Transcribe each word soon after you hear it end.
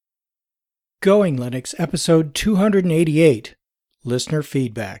Going Linux, episode 288, Listener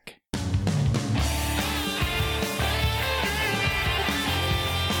Feedback.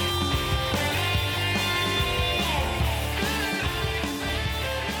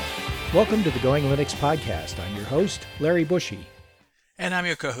 Welcome to the Going Linux podcast. I'm your host, Larry Bushy. And I'm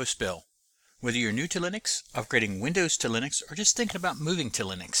your co-host, Bill. Whether you're new to Linux, upgrading Windows to Linux, or just thinking about moving to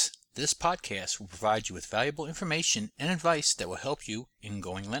Linux, this podcast will provide you with valuable information and advice that will help you in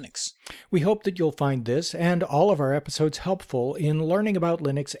Going Linux. We hope that you'll find this and all of our episodes helpful in learning about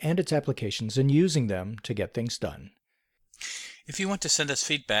Linux and its applications and using them to get things done. If you want to send us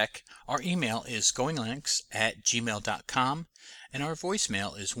feedback, our email is goinglinux@gmail.com and our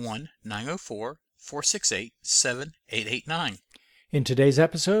voicemail is 1-904-468-7889. In today's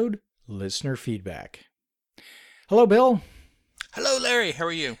episode, Listener Feedback. Hello, Bill. Hello, Larry. How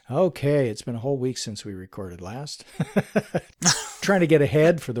are you? Okay, it's been a whole week since we recorded last. Trying to get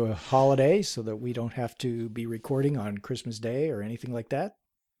ahead for the holiday so that we don't have to be recording on Christmas Day or anything like that.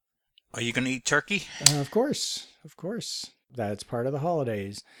 Are you going to eat turkey? Of course. That's part of the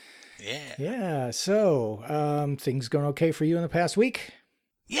holidays. Yeah. Yeah, so things going okay for you in the past week?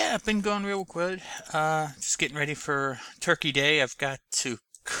 Yeah, I've been going real good. Just getting ready for Turkey Day. I've got to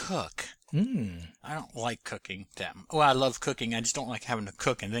cook. I don't like cooking that much. Well, I love cooking. I just don't like having to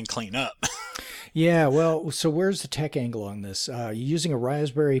cook and then clean up. Yeah, well, so where's the tech angle on this? You're using a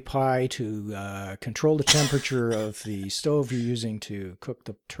Raspberry Pi to control the temperature of the stove you're using to cook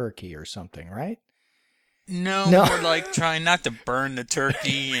the turkey or something, right? No, more like trying not to burn the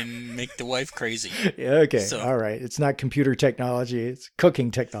turkey and make the wife crazy. Okay, all right. It's not computer technology. It's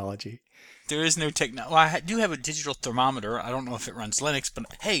cooking technology. There is no technology. Well, I do have a digital thermometer. I don't know if it runs Linux, but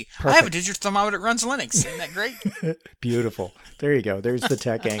hey, Perfect. I have a digital thermometer that runs Linux. Isn't that great? Beautiful. There you go. There's the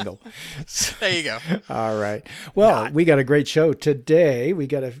tech angle. There you go. All right. Well, we got a great show today. We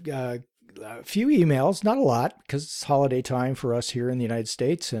got a few emails, not a lot, because it's holiday time for us here in the United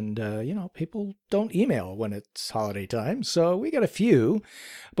States, and people don't email when it's holiday time, so we got a few,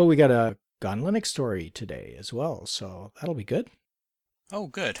 but we got a Gone Linux story today as well, so that'll be good. Oh,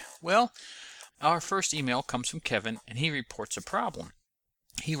 good. Well, our first email comes from Kevin, and he reports a problem.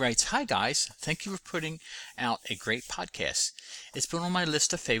 He writes, "Hi guys, thank you for putting out a great podcast. It's been on my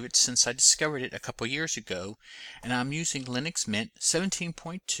list of favorites since I discovered it a couple years ago, and I'm using Linux Mint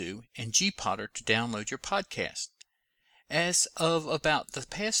 17.2 and gPodder to download your podcast. As of about the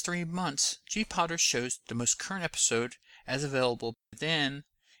past 3 months, gPodder shows the most current episode as available, then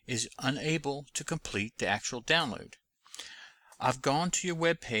is unable to complete the actual download. I've gone to your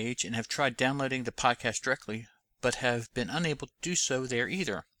webpage and have tried downloading the podcast directly, but have been unable to do so there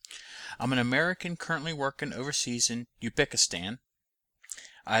either. I'm an American currently working overseas in Uzbekistan.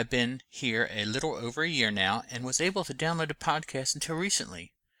 I've been here a little over a year now and was able to download the podcast until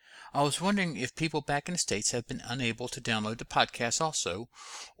recently. I was wondering if people back in the States have been unable to download the podcast also,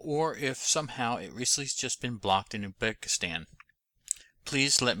 or if somehow it recently has just been blocked in Uzbekistan.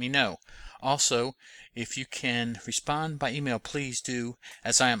 Please let me know. Also, if you can respond by email, please do,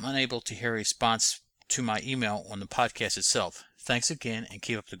 as I am unable to hear a response to my email on the podcast itself. Thanks again, and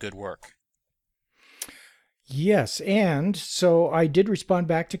keep up the good work." Yes, and so I did respond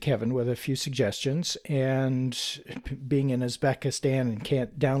back to Kevin with a few suggestions, and being in Uzbekistan and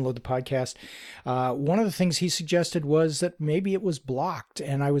can't download the podcast, one of the things he suggested was that maybe it was blocked,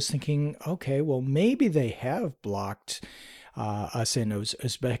 and I was thinking, okay, well, maybe they have blocked us in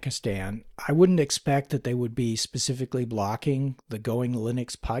Uzbekistan. I wouldn't expect that they would be specifically blocking the Going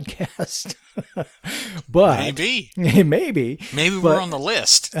Linux podcast, but maybe we're on the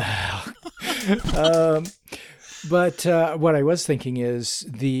list. But what I was thinking is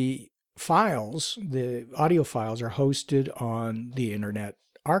the audio files are hosted on the Internet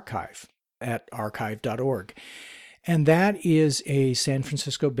Archive at archive.org, and that is a San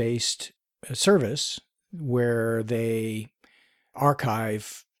Francisco-based service where they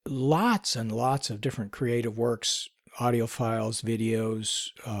archive lots and lots of different creative works, audio files, videos,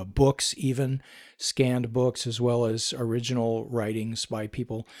 books, even scanned books, as well as original writings by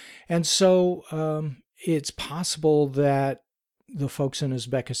people. And so it's possible that the folks in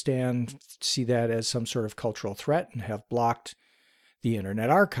Uzbekistan see that as some sort of cultural threat and have blocked the Internet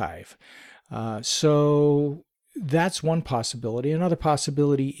Archive. So that's one possibility. Another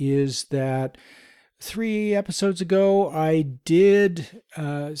possibility is that 3 episodes ago, I did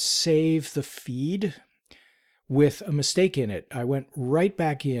save the feed with a mistake in it. I went right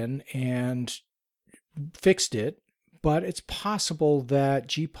back in and fixed it, but it's possible that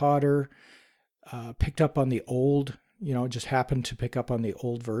gPodder picked up on the old, just happened to pick up on the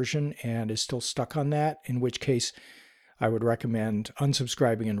old version and is still stuck on that, in which case I would recommend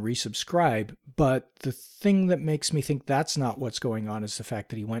unsubscribing and resubscribe. But the thing that makes me think that's not what's going on is the fact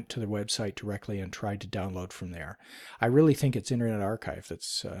that he went to the website directly and tried to download from there. I really think it's Internet Archive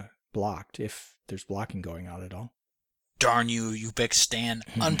that's blocked, if there's blocking going on at all. Darn you, you big Stan.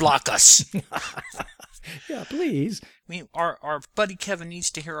 Unblock us. Yeah, please. I mean, our buddy Kevin needs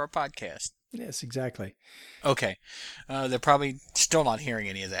to hear our podcast. Yes, exactly. Okay. They're probably still not hearing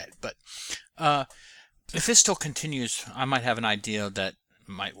any of that. But if this still continues, I might have an idea that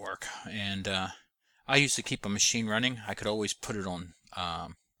might work. And I used to keep a machine running. I could always put it on,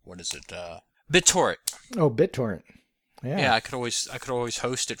 BitTorrent. Oh, BitTorrent. Yeah. Yeah, I could always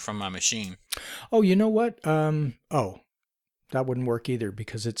host it from my machine. Oh, you know what? That wouldn't work either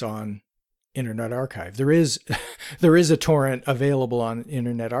because it's on Internet Archive. There is a torrent available on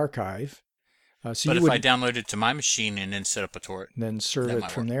Internet Archive. But if I download it to my machine and then set up a torrent, then serve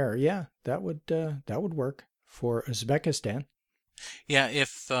it from there, yeah, that would work for Uzbekistan. Yeah,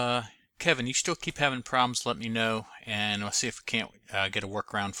 if Kevin, you still keep having problems, let me know, and we'll see if we can't get a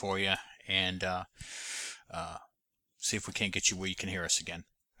workaround for you, and see if we can't get you where you can hear us again.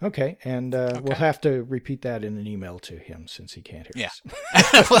 Okay, and we'll have to repeat that in an email to him since he can't hear us.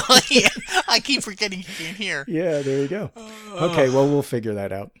 Well, yeah, I keep forgetting he can't hear. Yeah, there you go. Okay, well, we'll figure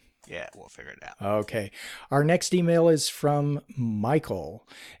that out. Yeah, we'll figure it out. Okay. Our next email is from Michael.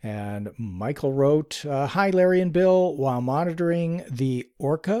 And Michael wrote, Hi, Larry and Bill. While monitoring the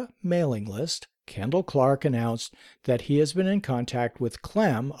Orca mailing list, Kendall Clark announced that he has been in contact with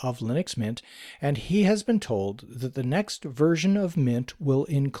Clem of Linux Mint, and he has been told that the next version of Mint will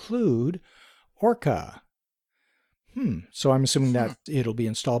include Orca. So I'm assuming that it'll be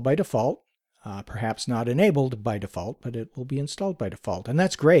installed by default. Perhaps not enabled by default, but it will be installed by default. And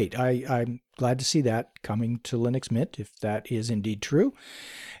that's great. I'm glad to see that coming to Linux Mint, if that is indeed true.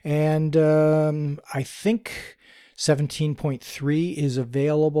 And I think 17.3 is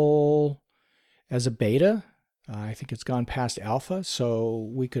available as a beta. I think it's gone past alpha,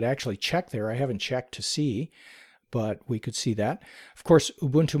 so we could actually check there. I haven't checked to see, but we could see that. Of course,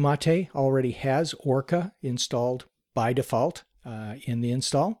 Ubuntu Mate already has Orca installed by default. In the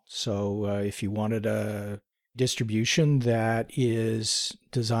install. So if you wanted a distribution that is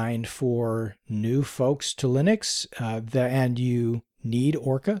designed for new folks to Linux and you need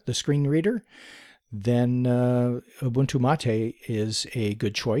Orca, the screen reader, then Ubuntu Mate is a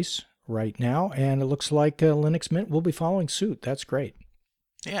good choice right now. And it looks like Linux Mint will be following suit. That's great.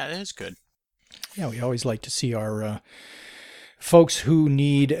 Yeah, it is good. Yeah, we always like to see our folks who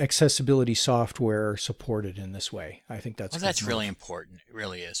need accessibility software supported in this way. I think that's really important. It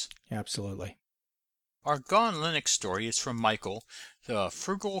really is. Absolutely. Our Gone Linux story is from Michael, the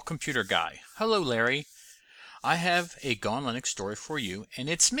Frugal Computer Guy. Hello, Larry. I have a Gone Linux story for you, and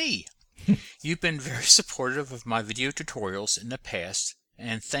it's me. You've been very supportive of my video tutorials in the past,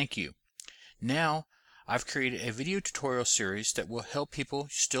 and thank you. Now, I've created a video tutorial series that will help people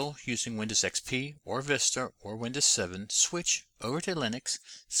still using Windows XP or Vista or Windows 7 switch over to Linux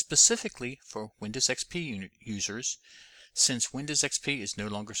specifically for Windows XP users since Windows XP is no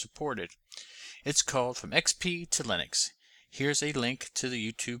longer supported. It's called From XP to Linux. Here's a link to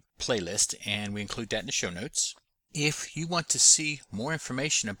the YouTube playlist and we include that in the show notes. If you want to see more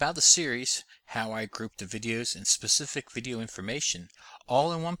information about the series, how I group the videos and specific video information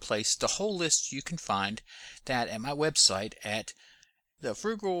all in one place, the whole list you can find that at my website at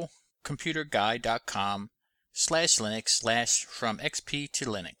thefrugalcomputerguy.com/Linux/from XP to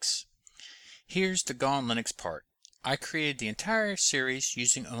Linux. Here's the Gone Linux part. I created the entire series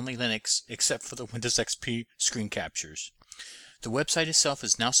using only Linux except for the Windows XP screen captures. The website itself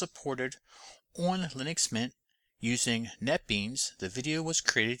is now supported on Linux Mint using NetBeans. The video was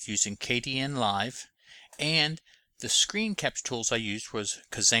created using KDN Live, and the screen capture tools I used was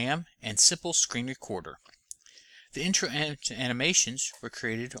Kazam and Simple Screen Recorder. The intro and animations were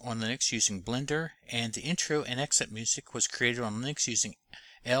created on Linux using Blender, and the intro and exit music was created on Linux using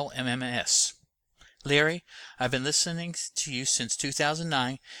LMMS. Larry, I've been listening to you since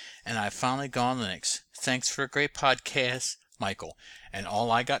 2009, and I've finally gone Linux. Thanks for a great podcast, Michael. And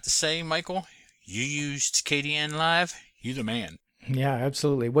all I got to say, Michael, you used KDN Live, you the man. Yeah,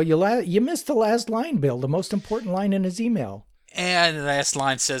 absolutely. Well, you missed the last line, Bill, the most important line in his email. And the last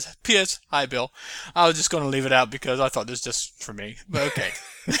line says, P.S. Hi, Bill. I was just going to leave it out because I thought this was just for me. But okay.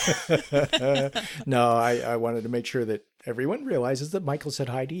 No, I wanted to make sure that everyone realizes that Michael said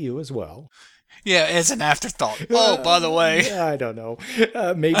hi to you as well. Yeah, as an afterthought. Oh, by the way. I don't know.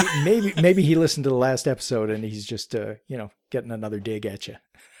 Maybe he listened to the last episode and he's just, getting another dig at you.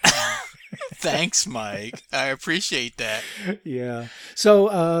 Thanks, Mike. I appreciate that. Yeah.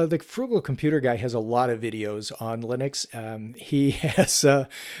 So the Frugal Computer Guy has a lot of videos on Linux. He has a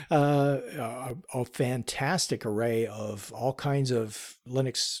fantastic array of all kinds of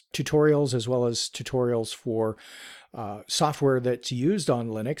Linux tutorials, as well as tutorials for software that's used on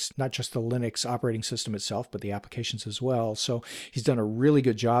Linux, not just the Linux operating system itself, but the applications as well. So he's done a really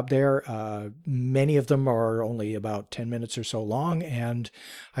good job there. Many of them are only about 10 minutes or so long, and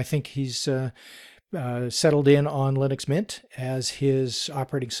I think he's settled in on Linux Mint as his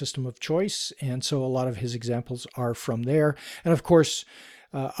operating system of choice. And so a lot of his examples are from there. And of course,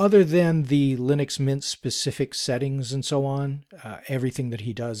 other than the Linux Mint specific settings and so on, everything that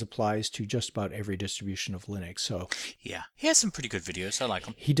he does applies to just about every distribution of Linux. So yeah, he has some pretty good videos. I like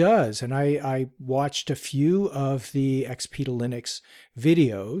them. He does. And I watched a few of the XP to Linux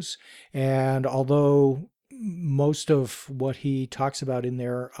videos. And although most of what he talks about in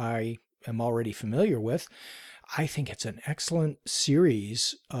there I am already familiar with, I think it's an excellent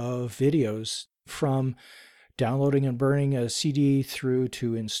series of videos, from downloading and burning a CD through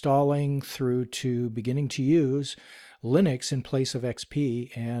to installing, through to beginning to use Linux in place of XP.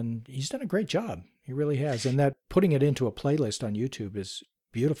 And he's done a great job. He really has. And that putting it into a playlist on YouTube is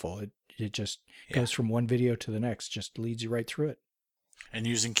beautiful. It just goes from one video to the next, just leads you right through it. And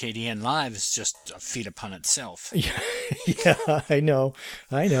using KDN Live is just a feat upon itself. Yeah, I know.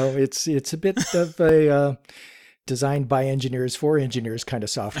 It's a bit of a designed by engineers for engineers kind of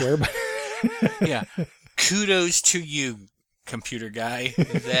software. But yeah. Kudos to you, Computer Guy.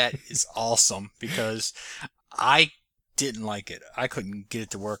 That is awesome, because I didn't like it. I couldn't get it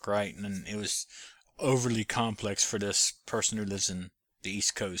to work right, and it was overly complex for this person who lives in the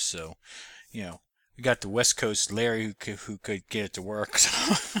East Coast. So, we got the West Coast Larry who could get it to work.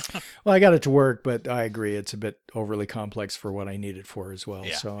 Well, I got it to work, but I agree it's a bit overly complex for what I need it for as well.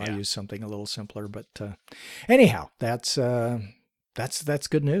 Yeah, so I use something a little simpler. But anyhow, that's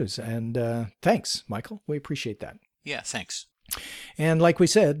good news. And thanks, Michael. We appreciate that. Yeah, thanks. And like we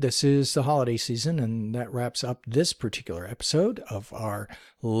said, this is the holiday season, and that wraps up this particular episode of our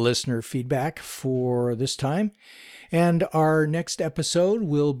listener feedback for this time. And our next episode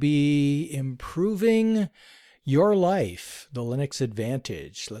will be Improving Your Life, the Linux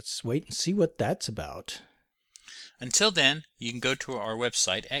Advantage. Let's wait and see what that's about. Until then, you can go to our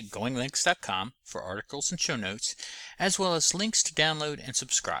website at goinglinux.com for articles and show notes, as well as links to download and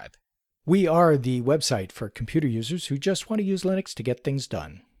subscribe. We are the website for computer users who just want to use Linux to get things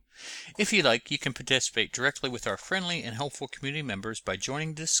done. If you like, you can participate directly with our friendly and helpful community members by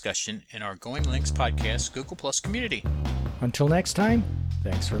joining the discussion in our Going Linux Podcast Google Plus community. Until next time,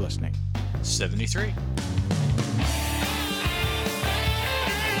 thanks for listening. 73.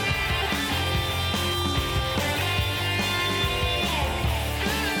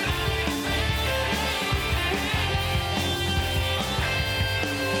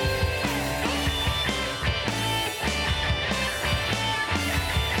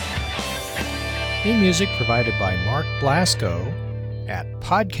 Theme music provided by Mark Blasco at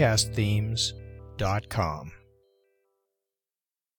podcastthemes.com.